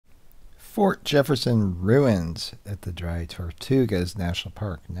Fort Jefferson ruins at the Dry Tortugas National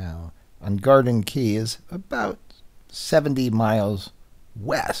Park now on Garden Key is about 70 miles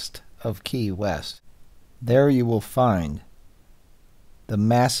west of Key West. There you will find the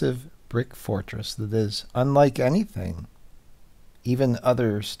massive brick fortress that is unlike anything, even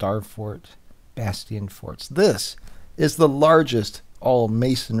other star fort, bastion forts. This is the largest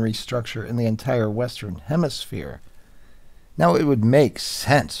all-masonry structure in the entire Western Hemisphere. Now it would make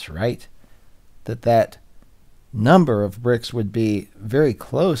sense, right, that number of bricks would be very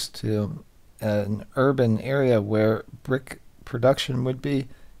close to an urban area where brick production would be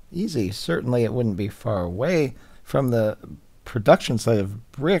easy. Certainly it wouldn't be far away from the production site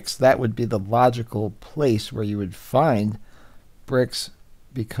of bricks. That would be the logical place where you would find bricks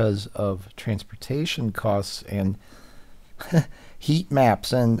because of transportation costs and heat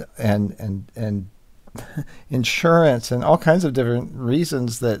maps and insurance and all kinds of different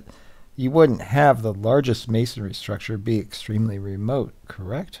reasons that you wouldn't have the largest masonry structure be extremely remote,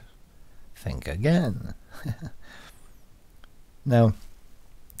 correct? Think again. Now,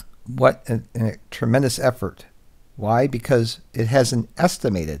 what a tremendous effort. Why? Because it has an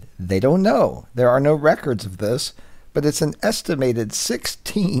estimated, they don't know, there are no records of this, but it's an estimated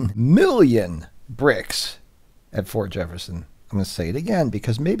 16 million bricks at Fort Jefferson. I'm going to say it again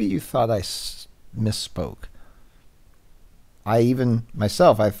because maybe you thought I misspoke. I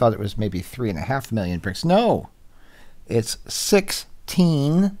thought it was maybe 3.5 million bricks. No, it's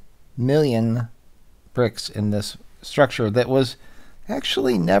 16 million bricks in this structure that was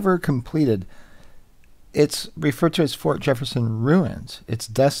actually never completed. It's referred to as Fort Jefferson ruins. It's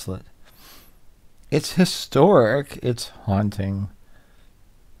desolate. It's historic. It's haunting.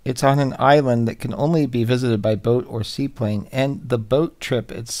 It's on an island that can only be visited by boat or seaplane, and the boat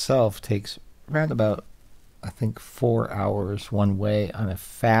trip itself takes around about, I think, 4 hours one way on a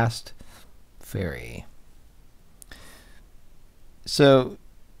fast ferry. So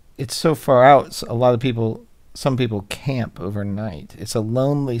it's so far out, some people camp overnight. It's a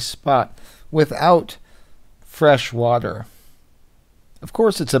lonely spot without fresh water. Of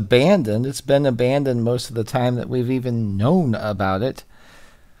course, it's abandoned. It's been abandoned most of the time that we've even known about it.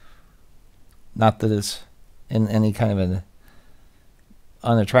 Not that it's in any kind of an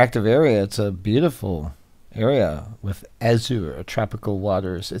unattractive area. It's a beautiful area with azure, tropical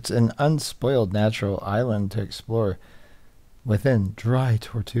waters. It's an unspoiled natural island to explore within Dry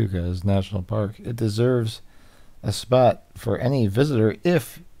Tortugas National Park. It deserves a spot for any visitor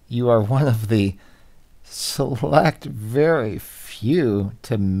if you are one of the select very few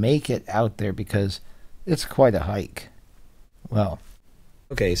to make it out there, because it's quite a hike. Well,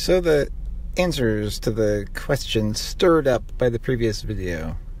 okay, so the answers to the questions stirred up by the previous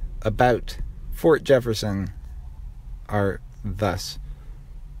video about Fort Jefferson are thus.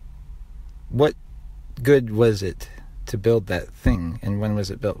 What good was it to build that thing, and when was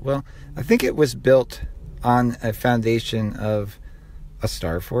it built? Well, I think it was built on a foundation of a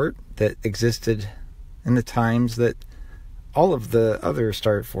star fort that existed in the times that all of the other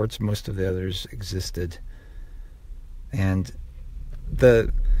star forts, most of the others, existed. And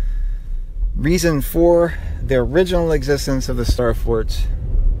the reason for the original existence of the star forts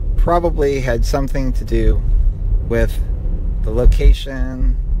probably had something to do with the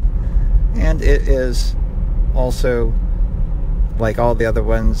location, and it is also, like all the other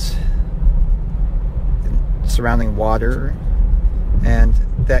ones, surrounding water, and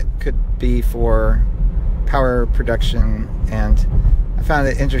that could be for power production. And I found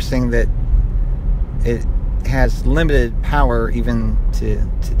it interesting that it has limited power even to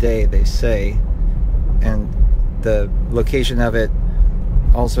today, they say, and the location of it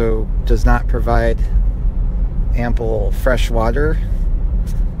also does not provide ample fresh water.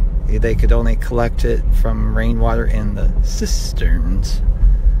 They could only collect it from rainwater in the cisterns,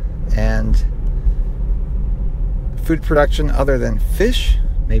 and food production other than fish,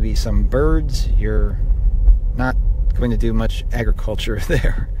 maybe some birds, you're not going to do much agriculture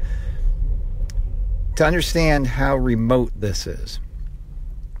there. To understand how remote this is,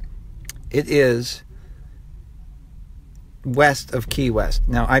 it is west of Key West.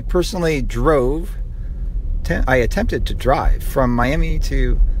 Now, I personally attempted to drive from Miami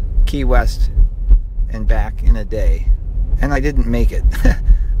to Key West and back in a day, and I didn't make it.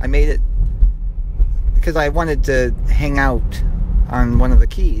 I made it because I wanted to hang out on one of the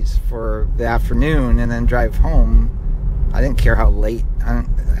keys for the afternoon and then drive home. I didn't care how late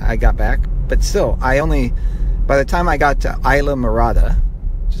I got back, but still, by the time I got to Isla Morada,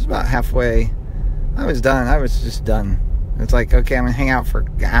 which is about halfway, I was done. I was just done. It's like, okay, I'm gonna hang out for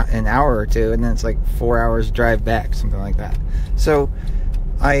an hour or two, and then it's like 4 hours drive back, something like that. So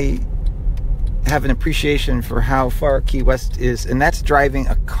I have an appreciation for how far Key West is, and that's driving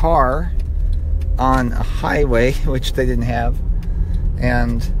a car on a highway, which they didn't have.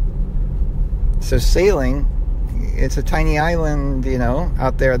 And so sailing, it's a tiny island, you know,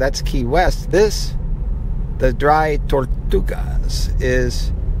 out there. That's Key West. This, the Dry Tortugas,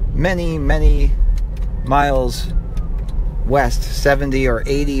 is many, many miles west, 70 or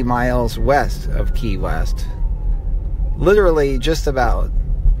 80 miles west of Key West. Literally just about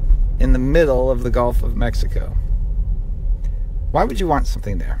in the middle of the Gulf of Mexico. Why would you want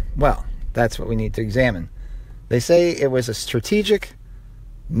something there? Well, that's what we need to examine. They say it was a strategic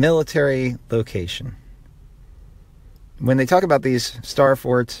military location. When they talk about these star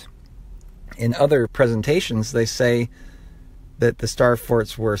forts in other presentations, they say that the star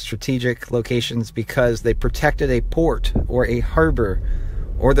forts were strategic locations because they protected a port or a harbor,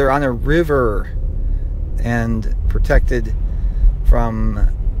 or they're on a river and protected from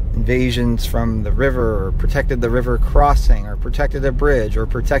invasions from the river, or protected the river crossing, or protected a bridge, or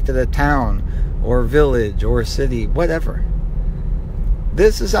protected a town or village or city, whatever.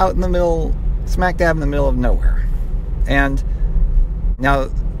 This is out in the middle, smack dab in the middle of nowhere. And now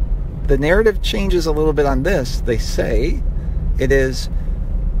the narrative changes a little bit on this. They say it is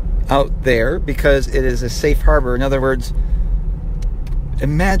out there because it is a safe harbor. In other words,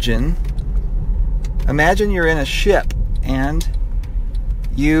 imagine you're in a ship and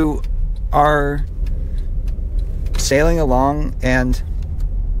you are sailing along and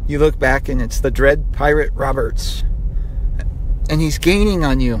you look back and it's the dread pirate Roberts, and he's gaining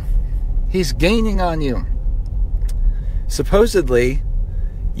on you. He's gaining on you. Supposedly,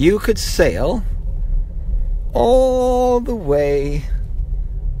 you could sail all the way.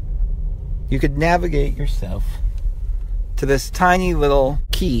 You could navigate yourself to this tiny little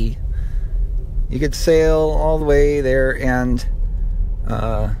key. You could sail all the way there and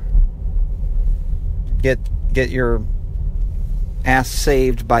get your ass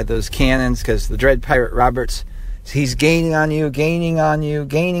saved by those cannons, because the dread pirate Roberts, he's gaining on you,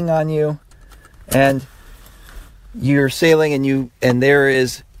 and you're sailing and there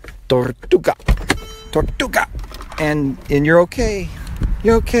is Tortuga, and you're okay.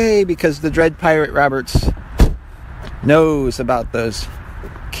 You're okay because the dread pirate Roberts knows about those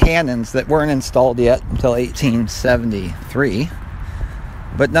cannons that weren't installed yet until 1873,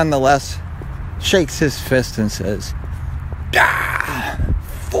 but nonetheless shakes his fist and says,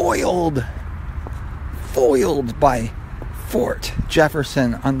 foiled by Fort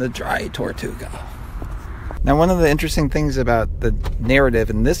Jefferson on the Dry Tortuga. Now, one of the interesting things about the narrative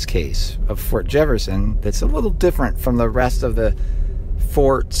in this case of Fort Jefferson that's a little different from the rest of the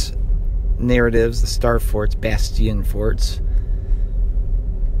forts narratives, the star forts, bastion forts,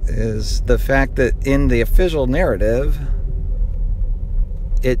 is the fact that in the official narrative,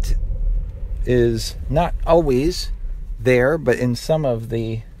 it is not always there, but in some of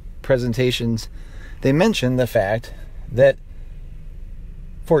the presentations, they mention the fact that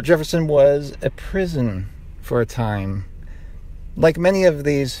Fort Jefferson was a prison for a time. Like many of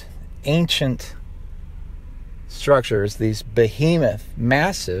these ancient structures, these behemoth,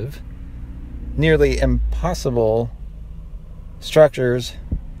 massive, nearly impossible structures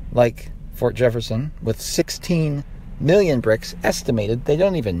like Fort Jefferson, with 16 million bricks estimated, they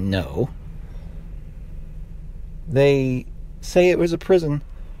don't even know. They say it was a prison.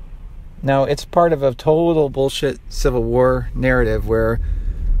 Now, it's part of a total bullshit Civil War narrative where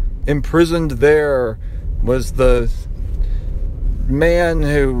imprisoned there was the man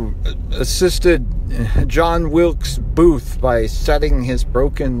who assisted John Wilkes Booth by setting his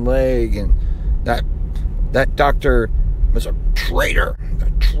broken leg, and that doctor was a traitor,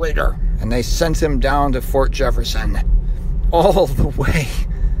 and they sent him down to Fort Jefferson all the way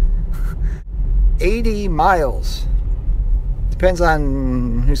 80 miles. Depends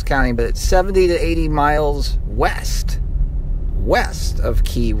on who's counting, but it's 70 to 80 miles west of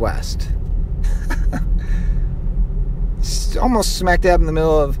Key West. It's almost smack dab in the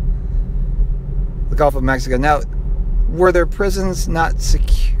middle of the Gulf of Mexico. Now, were their prisons not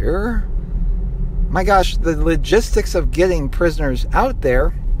secure? My gosh, the logistics of getting prisoners out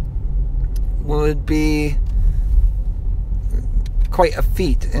there would be quite a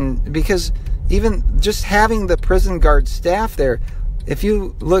feat. And because even just having the prison guard staff there, if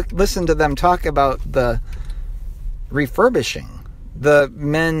you listen to them talk about the refurbishing, the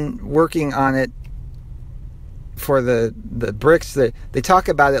men working on it for the bricks, they talk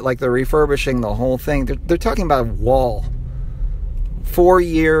about it like they're refurbishing the whole thing. They're talking about a wall. 4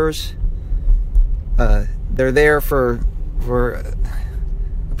 years. They're there for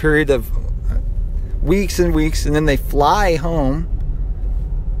a period of weeks and weeks, and then they fly home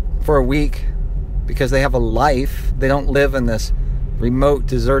for a week because they have a life. They don't live in this remote,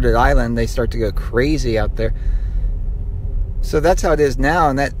 deserted island. They start to go crazy out there. So that's how it is now,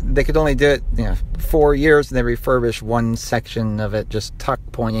 and that they could only do it, 4 years, and they refurbish one section of it, just tuck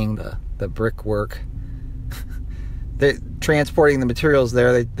pointing the brickwork. They're transporting the materials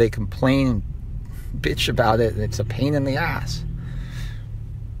there. They complain and bitch about it, and it's a pain in the ass.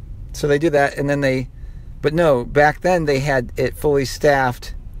 So they do that, and then but no, back then they had it fully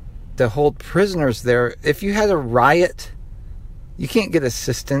staffed to hold prisoners there. If you had a riot, you can't get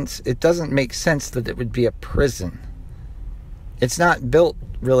assistance. It doesn't make sense that it would be a prison. It's not built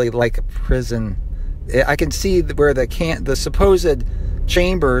really like a prison. I can see where the supposed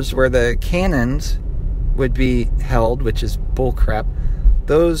chambers where the cannons would be held, which is bullcrap.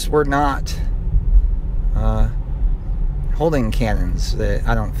 Those were not holding cannons.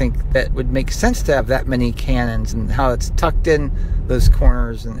 I don't think that would make sense to have that many cannons, and how it's tucked in those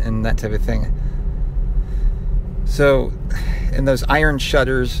corners and that type of thing. So, and those iron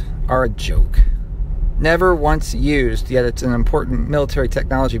shutters are a joke. Never once used, yet it's an important military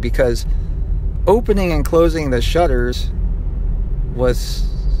technology, because opening and closing the shutters was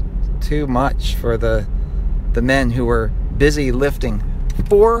too much for the men who were busy lifting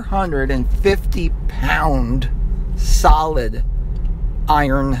 450-pound solid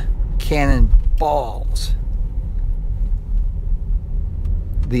iron cannon balls.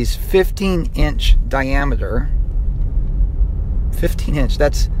 These 15-inch diameter, 15-inch,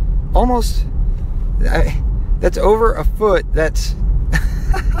 that's almost... that's over a foot. That's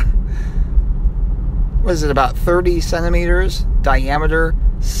what is it, about 30 centimeters diameter,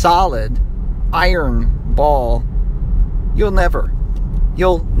 solid iron ball. You'll never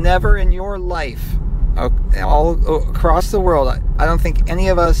in your life, all across the world, I don't think any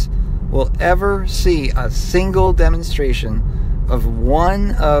of us will ever see a single demonstration of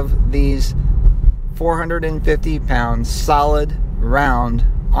one of these 450-pound solid round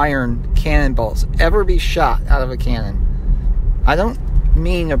iron cannonballs ever be shot out of a cannon. I don't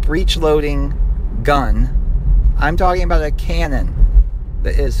mean a breech loading gun. I'm talking about a cannon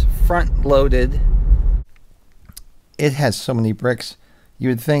that is front loaded. It has so many bricks, you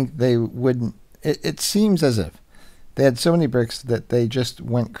would think they wouldn't. It seems as if they had so many bricks that they just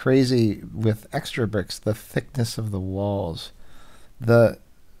went crazy with extra bricks. The thickness of the walls, the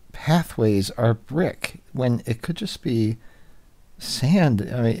pathways are brick when it could just be sand.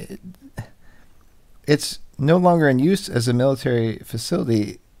 I mean, it's no longer in use as a military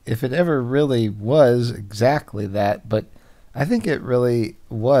facility, if it ever really was exactly that, but I think it really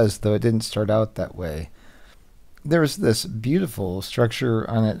was, though it didn't start out that way. There was this beautiful structure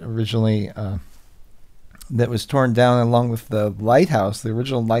on it originally that was torn down along with the lighthouse, the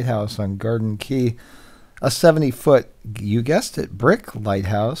original lighthouse on Garden Key, a 70-foot, you guessed it, brick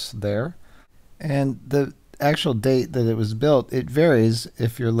lighthouse there. And the actual date that it was built, it varies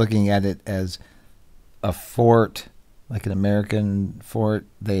if you're looking at it as a fort, like an American fort.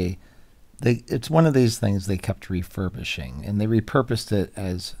 It's one of these things they kept refurbishing, and they repurposed it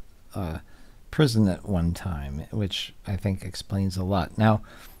as a prison at one time, which I think explains a lot. Now,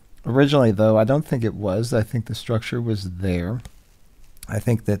 originally, though, I don't think it was. I think the structure was there. I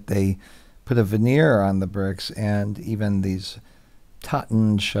think that they put a veneer on the bricks, and even these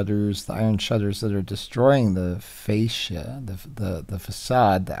Totten shutters, the iron shutters that are destroying the fascia, the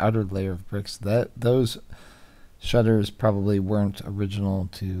facade, the outer layer of bricks, those shutters probably weren't original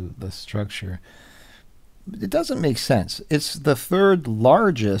to the structure. It doesn't make sense. It's the third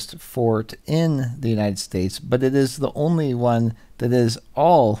largest fort in the United States, but it is the only one that is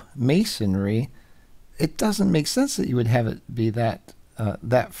all masonry. It doesn't make sense that you would have it be that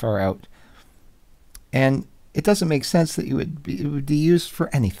far out. And it doesn't make sense that it would be used for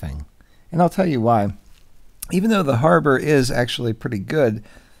anything. And I'll tell you why. Even though the harbor is actually pretty good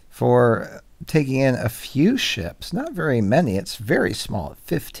for taking in a few ships, not very many, it's very small,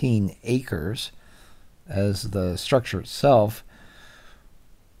 15 acres as the structure itself.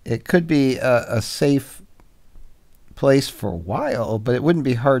 It could be a safe place for a while, but it wouldn't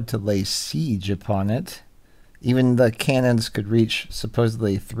be hard to lay siege upon it. Even the cannons could reach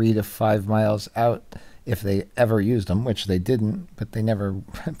supposedly 3 to 5 miles out if they ever used them, which they didn't, but they never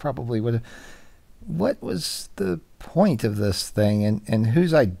probably would have. What was the point of this thing, and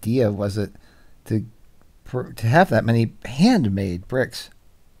whose idea was it to have that many handmade bricks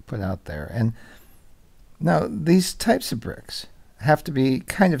put out there? And now these types of bricks have to be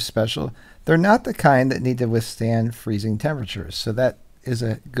kind of special. They're not the kind that need to withstand freezing temperatures, so that is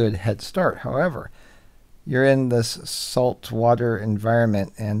a good head start. However, you're in this saltwater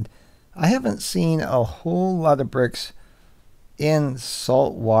environment, and I haven't seen a whole lot of bricks in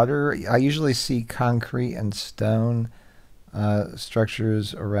salt water. I usually see concrete and stone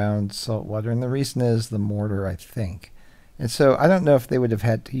structures around salt water, and the reason is the mortar, I think. And so I don't know if they would have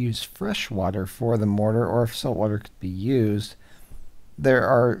had to use fresh water for the mortar or if salt water could be used. There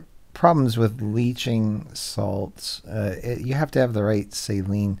are problems with leaching salts. You have to have the right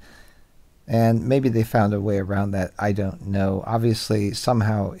saline, and maybe they found a way around that. I don't know. Obviously,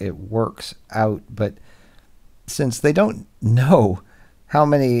 somehow it works out, but since they don't know how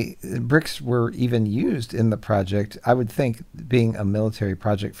many bricks were even used in the project, I would think, being a military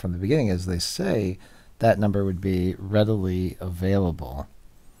project from the beginning, as they say, that number would be readily available.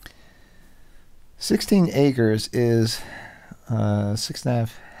 16 acres is 6.5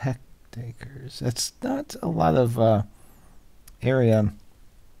 hectares. That's not a lot of area.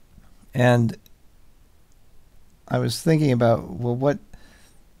 And I was thinking about, well,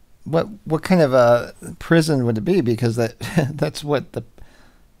 what kind of a prison would it be? Because that's what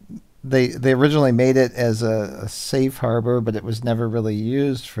they originally made it as a safe harbor, but it was never really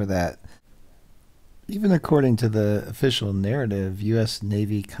used for that. Even according to the official narrative, U.S.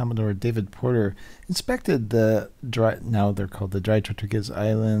 Navy Commodore David Porter inspected now they're called the Dry Tortugas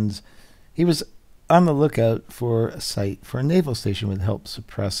Islands. He was on the lookout for a site for a naval station that would help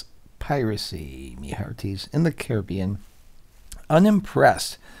suppress piracy, me hearties, in the Caribbean.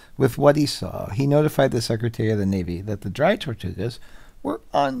 Unimpressed with what he saw, he notified the Secretary of the Navy that the Dry Tortugas were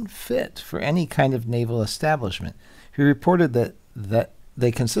unfit for any kind of naval establishment. He reported that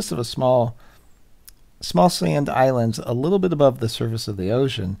they consist of small sand islands a little bit above the surface of the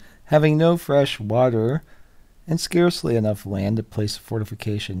ocean, having no fresh water and scarcely enough land to place a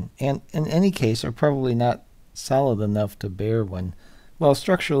fortification, and in any case are probably not solid enough to bear one. Well,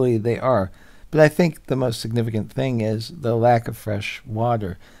 structurally they are, but I think the most significant thing is the lack of fresh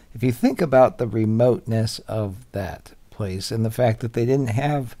water. If you think about the remoteness of that place and the fact that they didn't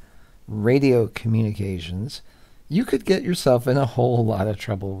have radio communications, you could get yourself in a whole lot of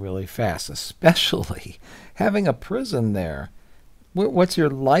trouble really fast, especially having a prison there. What's your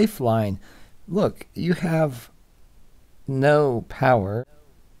lifeline? Look, you have no power.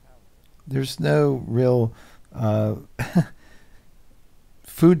 There's no real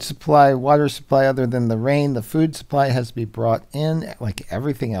food supply, water supply other than the rain. The food supply has to be brought in, like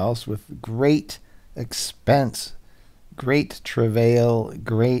everything else, with great expense, great travail,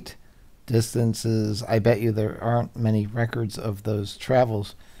 great distances. I bet you there aren't many records of those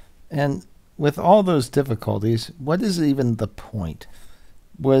travels. And with all those difficulties, what is even the point?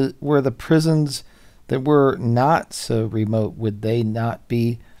 Were the prisons that were not so remote, would they not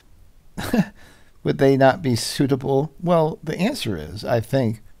be would they not be suitable? Well, the answer is, I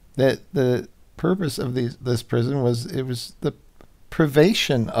think, that the purpose of this prison was the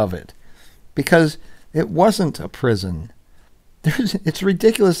privation of it, because it wasn't a prison. It's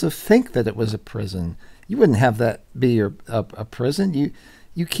ridiculous to think that it was a prison. You wouldn't have that be a prison.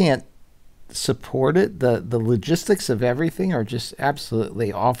 You can't support it. The logistics of everything are just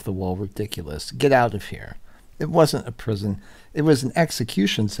absolutely off the wall ridiculous. Get out of here. It wasn't a prison. It was an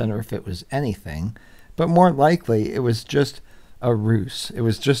execution center if it was anything, but more likely it was just a ruse. It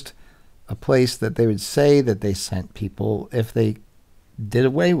was just a place that they would say that they sent people if they did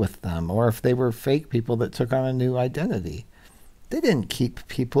away with them, or if they were fake people that took on a new identity. They didn't keep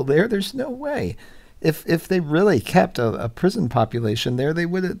people there. There's no way. If they really kept a prison population there, they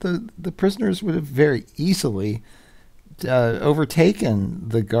would the prisoners would have very easily overtaken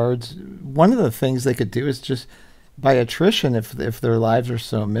the guards. One of the things they could do is just by attrition, if their lives are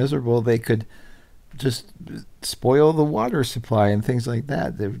so miserable, they could just spoil the water supply and things like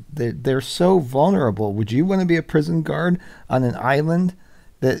that. They're so vulnerable. Would you want to be a prison guard on an island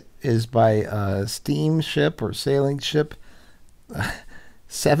that is by a steamship or sailing ship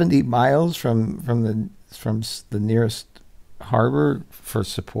 70 miles from the nearest harbor for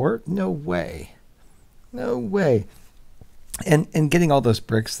support? No way. No way. And getting all those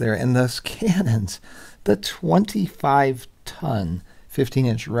bricks there and those cannons, the 25-ton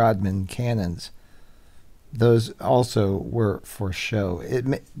 15-inch Rodman cannons, those also were for show.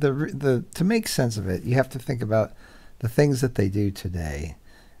 To make sense of it, you have to think about the things that they do today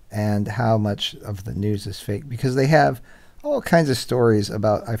and how much of the news is fake, because they have all kinds of stories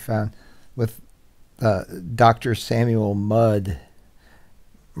about, I found, with Dr. Samuel Mudd.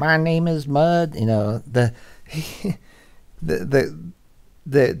 My name is Mudd. You know, they're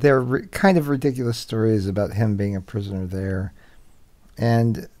kind of ridiculous stories about him being a prisoner there.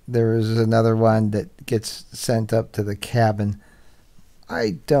 And there is another one that gets sent up to the cabin.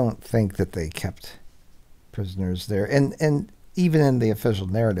 I don't think that they kept prisoners there. And even in the official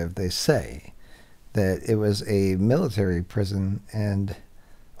narrative, they say that it was a military prison, and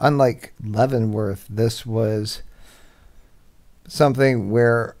unlike Leavenworth, this was something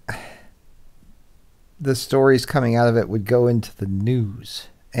where the stories coming out of it would go into the news.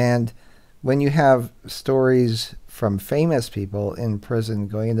 And when you have stories from famous people in prison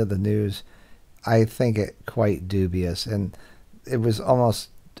going into the news, I think it quite dubious. And it was almost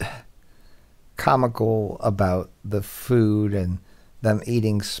comical about the food and them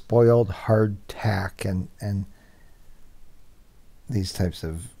eating spoiled hardtack and these types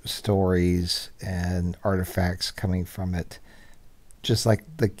of stories and artifacts coming from it. Just like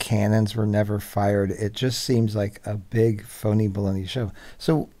the cannons were never fired. It just seems like a big phony baloney show.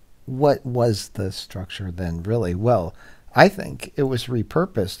 So what was the structure then, really? Well, I think it was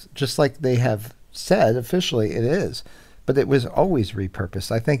repurposed, just like they have said officially it is. But it was always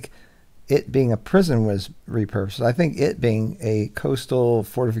repurposed. I think it being a prison was repurposed. I think it being a coastal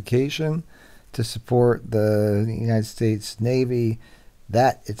fortification to support the United States Navy,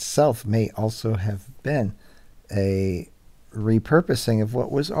 that itself may also have been a repurposing of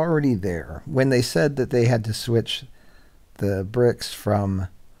what was already there. When they said that they had to switch the bricks from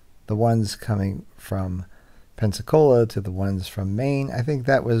the ones coming from Pensacola to the ones from Maine, I think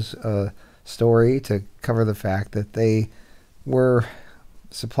that was a story to cover the fact that they were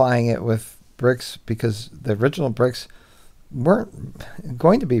supplying it with bricks because the original bricks weren't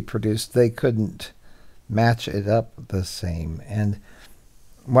going to be produced. They couldn't match it up the same. And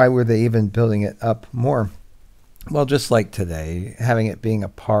why were they even building it up more? Well, just like today, having it being a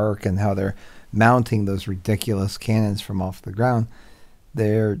park and how they're mounting those ridiculous cannons from off the ground,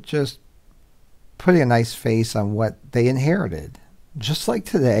 they're just putting a nice face on what they inherited. Just like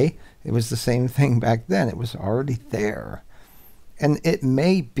today, it was the same thing back then. It was already there. And it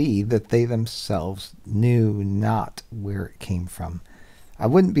may be that they themselves knew not where it came from. I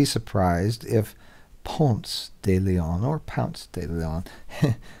wouldn't be surprised if Ponce de Leon, or Pounce de Leon,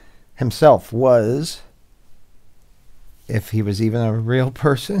 himself was, if he was even a real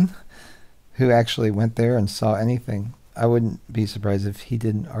person who actually went there and saw anything, I wouldn't be surprised if he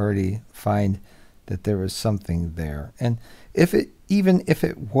didn't already find that there was something there. And even if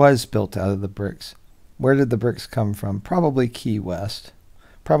it was built out of the bricks, where did the bricks come from? Probably Key West.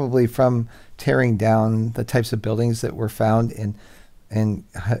 Probably from tearing down the types of buildings that were found in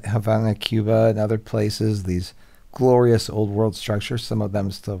Havana, Cuba, and other places, these glorious old world structures. Some of them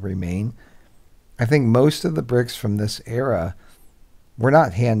still remain. I think most of the bricks from this era were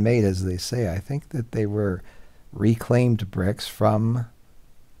not handmade, as they say. I think that they were reclaimed bricks from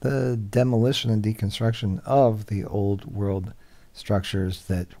the demolition and deconstruction of the old world structures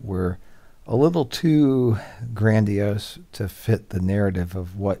that were a little too grandiose to fit the narrative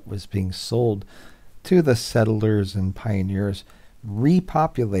of what was being sold to the settlers and pioneers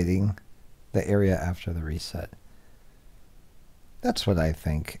repopulating the area after the reset. That's what I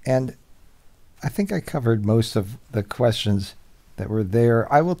think. And I think I covered most of the questions that were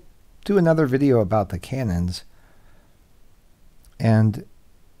there. I will do another video about the cannons. And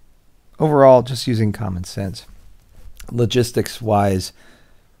overall, just using common sense, logistics-wise,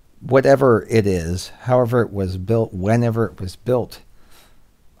 whatever it is, however it was built, whenever it was built,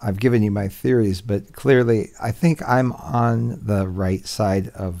 I've given you my theories, but clearly I think I'm on the right side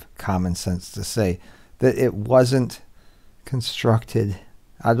of common sense to say that it wasn't constructed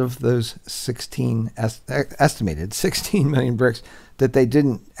out of those estimated 16 million bricks, that they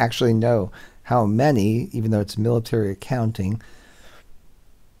didn't actually know how many, even though it's military accounting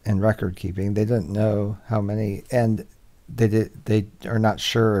and record keeping, they didn't know how many, and they are not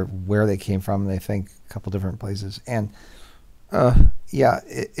sure where they came from. They think a couple different places. And yeah,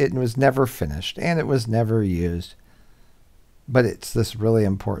 it was never finished and it was never used. But it's this really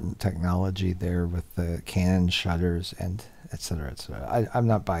important technology there with the cannon shutters and et cetera, et cetera. I'm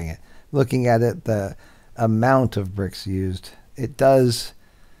not buying it. Looking at it, the amount of bricks used, it does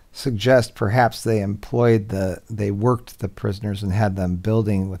suggest perhaps they worked the prisoners and had them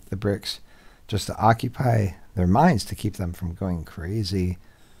building with the bricks just to occupy their minds, to keep them from going crazy.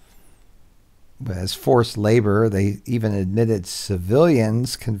 But as forced labor, they even admitted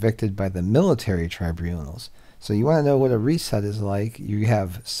civilians convicted by the military tribunals. So you want to know what a reset is like? You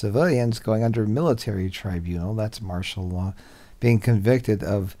have civilians going under military tribunal, that's martial law, being convicted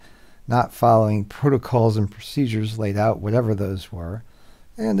of not following protocols and procedures laid out, whatever those were.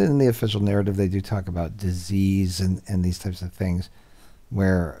 And in the official narrative, they do talk about disease and these types of things,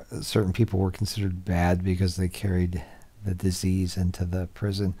 where certain people were considered bad because they carried the disease into the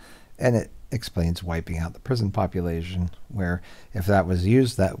prison. And it explains wiping out the prison population, where if that was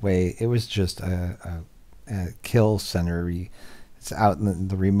used that way, it was just a kill center. it's out in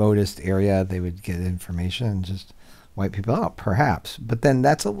the remotest area, they would get information and just wipe people out, perhaps. But then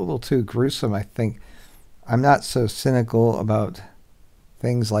that's a little too gruesome, I think. I'm not so cynical about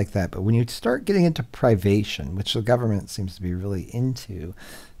things like that. But when you start getting into privation, which the government seems to be really into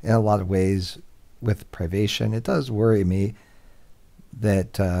in a lot of ways with privation, it does worry me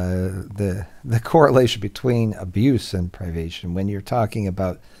that the correlation between abuse and privation, when you're talking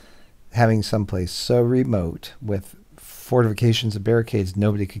about having someplace so remote with fortifications and barricades,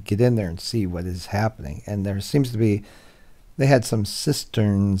 nobody could get in there and see what is happening. And there seems to be, they had some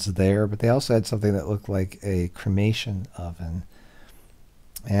cisterns there, but they also had something that looked like a cremation oven.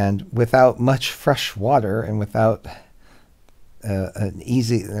 And without much fresh water and without an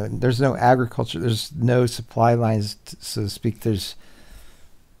easy, there's no agriculture, there's no supply lines, so to speak. There's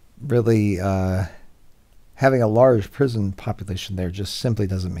really having a large prison population there just simply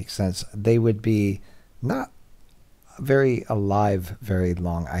doesn't make sense. They would be not very alive very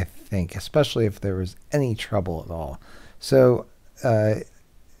long, I think, especially if there was any trouble at all. So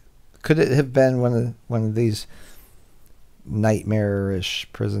could it have been one of these nightmarish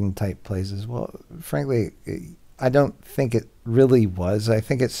prison type places? Well, frankly, I don't think it really was. I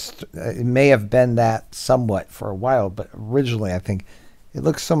think it may have been that somewhat for a while, but originally I think it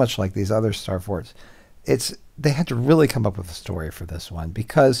looks so much like these other star forts. They had to really come up with a story for this one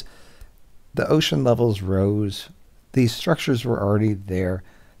because the ocean levels rose. These structures were already there.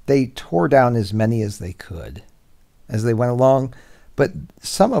 They tore down as many as they could as they went along. But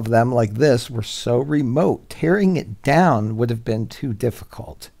some of them, like this, were so remote. Tearing it down would have been too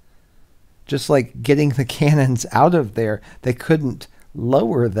difficult. Just like getting the cannons out of there, they couldn't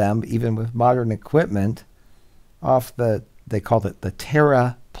lower them, even with modern equipment, off they called it the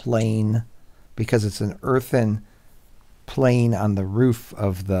terra plane, because it's an earthen plane on the roof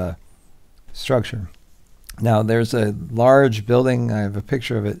of the structure. Now, there's a large building. I have a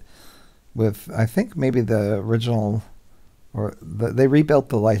picture of it with, I think, maybe the original, or they rebuilt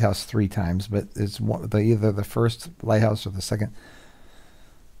the lighthouse 3 times, but it's either the first lighthouse or the second.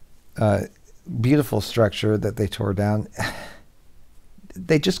 Beautiful structure that they tore down.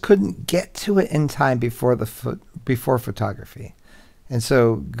 They just couldn't get to it in time before photography. And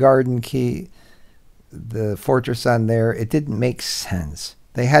so Garden Key, the fortress on there, it didn't make sense.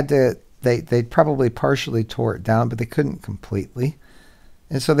 They had to, they probably partially tore it down, but they couldn't completely.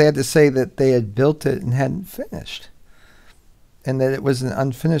 And so they had to say that they had built it and hadn't finished. And that it was an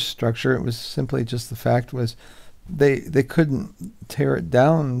unfinished structure. It was simply just the fact was they couldn't tear it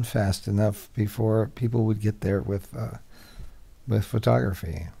down fast enough before people would get there with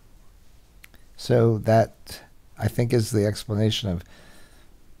photography. So that, I think, is the explanation of,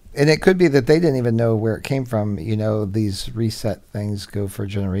 and it could be that they didn't even know where it came from. You know, these reset things go for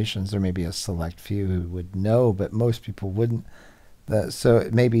generations. There may be a select few who would know, but most people wouldn't. So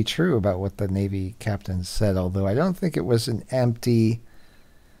it may be true about what the Navy captain said, although I don't think it was an empty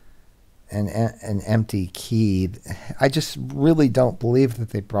key. I just really don't believe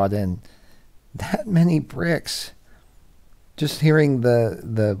that they brought in that many bricks. Just hearing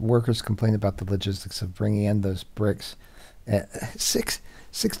the workers complain about the logistics of bringing in those bricks.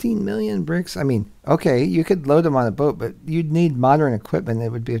 16 million bricks. I mean, okay, you could load them on a boat, but you'd need modern equipment. It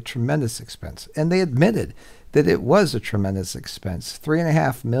would be a tremendous expense. And they admitted that it was a tremendous expense.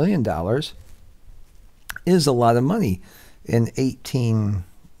 $3.5 million is a lot of money in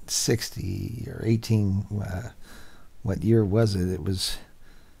 1860 or what year was it? It was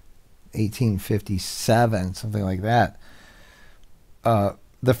 1857, something like that.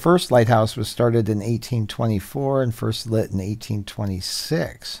 The first lighthouse was started in 1824 and first lit in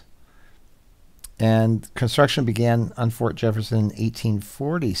 1826. And construction began on Fort Jefferson in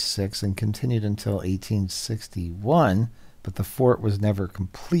 1846 and continued until 1861, but the fort was never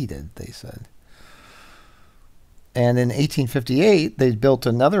completed, they said. And in 1858, they built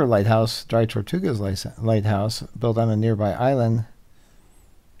another lighthouse, Dry Tortugas Lighthouse, built on a nearby island.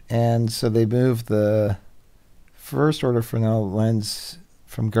 And so they moved the first order Fresnel lens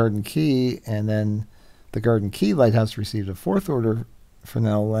from Garden Key, and then the Garden Key Lighthouse received a fourth order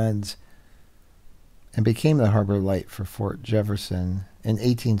Fresnel lens and became the harbor light for Fort Jefferson. In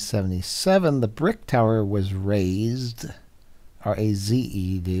 1877, the brick tower was razed,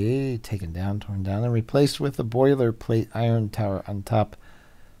 R-A-Z-E-D, taken down, torn down, and replaced with a boilerplate iron tower on top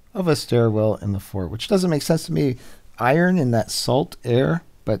of a stairwell in the fort, which doesn't make sense to me. Iron in that salt air,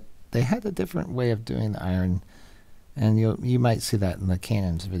 but they had a different way of doing the iron. And you might see that in the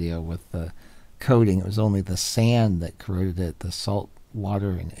cannons video with the coating. It was only the sand that corroded it. The salt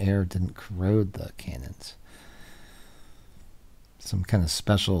water and air didn't corrode the cannons. Some kind of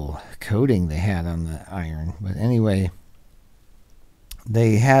special coating they had on the iron. But anyway,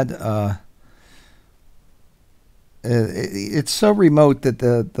 they had it's so remote that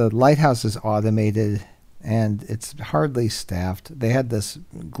the lighthouse is automated and it's hardly staffed. They had this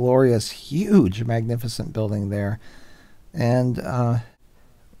glorious, huge, magnificent building there, and I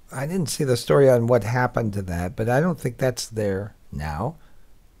didn't see the story on what happened to that, but I don't think that's there now.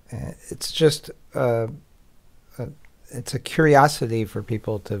 It's just it's a curiosity for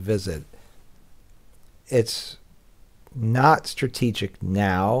people to visit. It's not strategic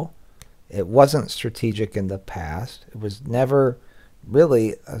now. It wasn't strategic in the past. It was never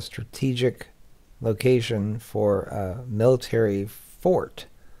really a strategic location for a military fort.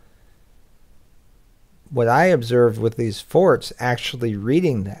 What I observed with these forts, actually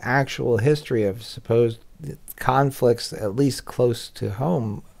reading the actual history of supposed conflicts, at least close to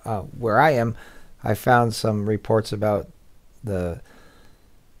home, where I am, I found some reports about the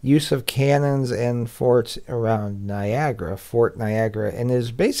use of cannons and forts around Niagara, Fort Niagara, and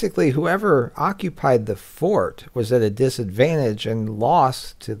is basically whoever occupied the fort was at a disadvantage and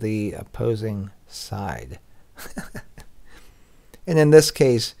lost to the opposing side. And in this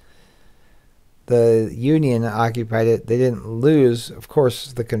case, the Union occupied it. They didn't lose. Of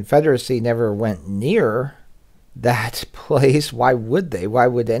course, the Confederacy never went near that place. Why would they? Why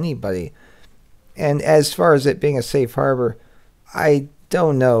would anybody? And as far as it being a safe harbor, I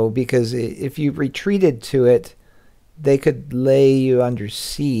don't know, because if you retreated to it, they could lay you under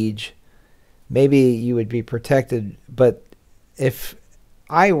siege. Maybe you would be protected, but if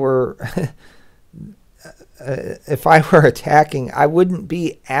I were if I were attacking, I wouldn't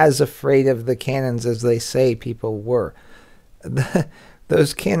be as afraid of the cannons as they say people were.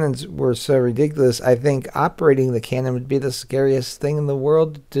 Those cannons were so ridiculous. I think operating the cannon would be the scariest thing in the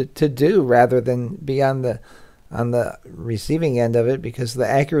world to do, rather than be on the receiving end of it, because the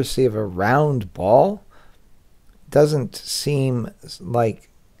accuracy of a round ball doesn't seem like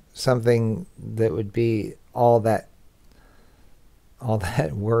something that would be all that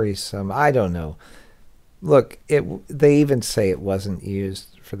worrisome. I don't know. Look, they even say it wasn't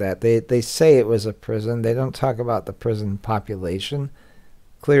used for that. They say it was a prison. They don't talk about the prison population.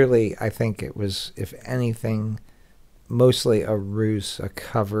 Clearly, I think it was, if anything, mostly a ruse, a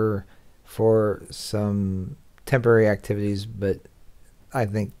cover for some temporary activities, but I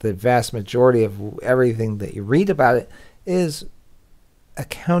think the vast majority of everything that you read about it is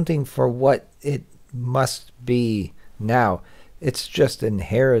accounting for what it must be now. It's just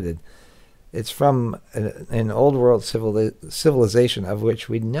inherited. It's from an old world civilization of which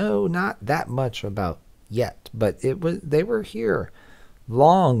we know not that much about yet, but they were here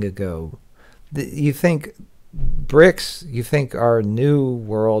long ago. You think bricks, you think our new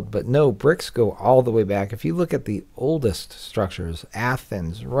world, but no, bricks go all the way back. If you look at the oldest structures,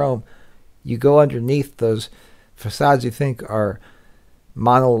 Athens, Rome, you go underneath those facades you think are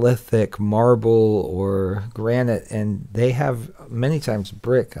monolithic marble or granite, and they have many times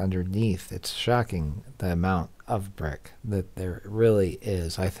brick underneath. It's shocking the amount of brick that there really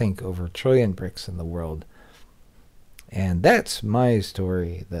is. I think over 1 trillion bricks in the world. And that's my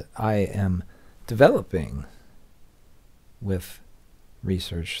story that I am developing with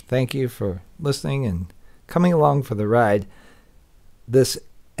research. Thank you for listening and coming along for the ride. This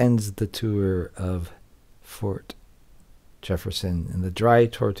ends the tour of Fort Jefferson and the Dry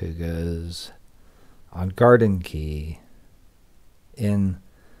Tortugas on Garden Key in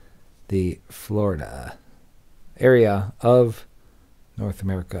the Florida area of North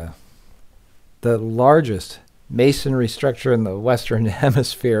America. The largest masonry structure in the Western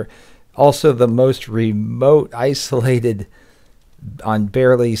Hemisphere, also the most remote, isolated, on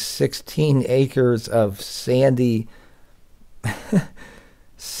barely 16 acres of sandy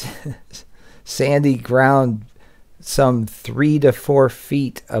sandy ground, some 3 to 4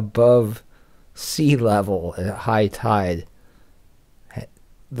 feet above sea level at high tide.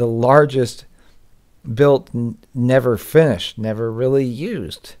 The largest built, never finished, never really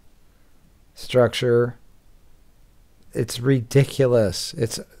used structure. It's ridiculous.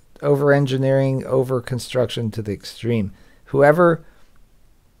 It's over-engineering, over-construction to the extreme. Whoever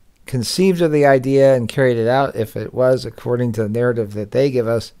conceived of the idea and carried it out, if it was according to the narrative that they give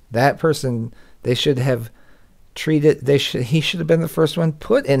us, that person, they should have treated, he should have been the first one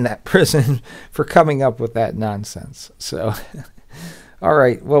put in that prison for coming up with that nonsense. So, all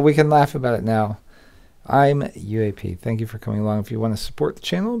right, well, we can laugh about it now. I'm UAP. Thank you for coming along. If you want to support the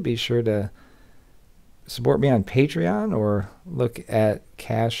channel, be sure to support me on Patreon, or look at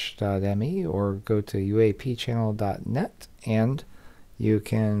cash.me, or go to UAPchannel2 and you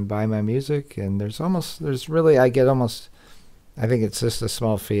can buy my music. And I think it's just a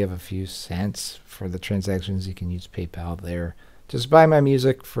small fee of a few cents for the transactions. You can use PayPal there just buy my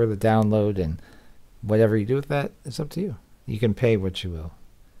music for the download, and whatever you do with that is up to you. You can pay what you will.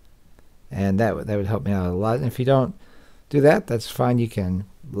 And that would help me out a lot. And if you don't do that, that's fine. You can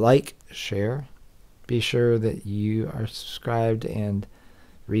like, share. Be sure that you are subscribed and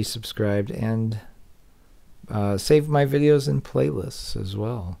resubscribed, and save my videos in playlists as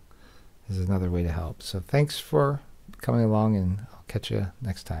well is another way to help. So thanks for coming along, and I'll catch you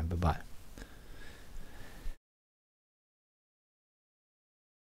next time. Bye-bye.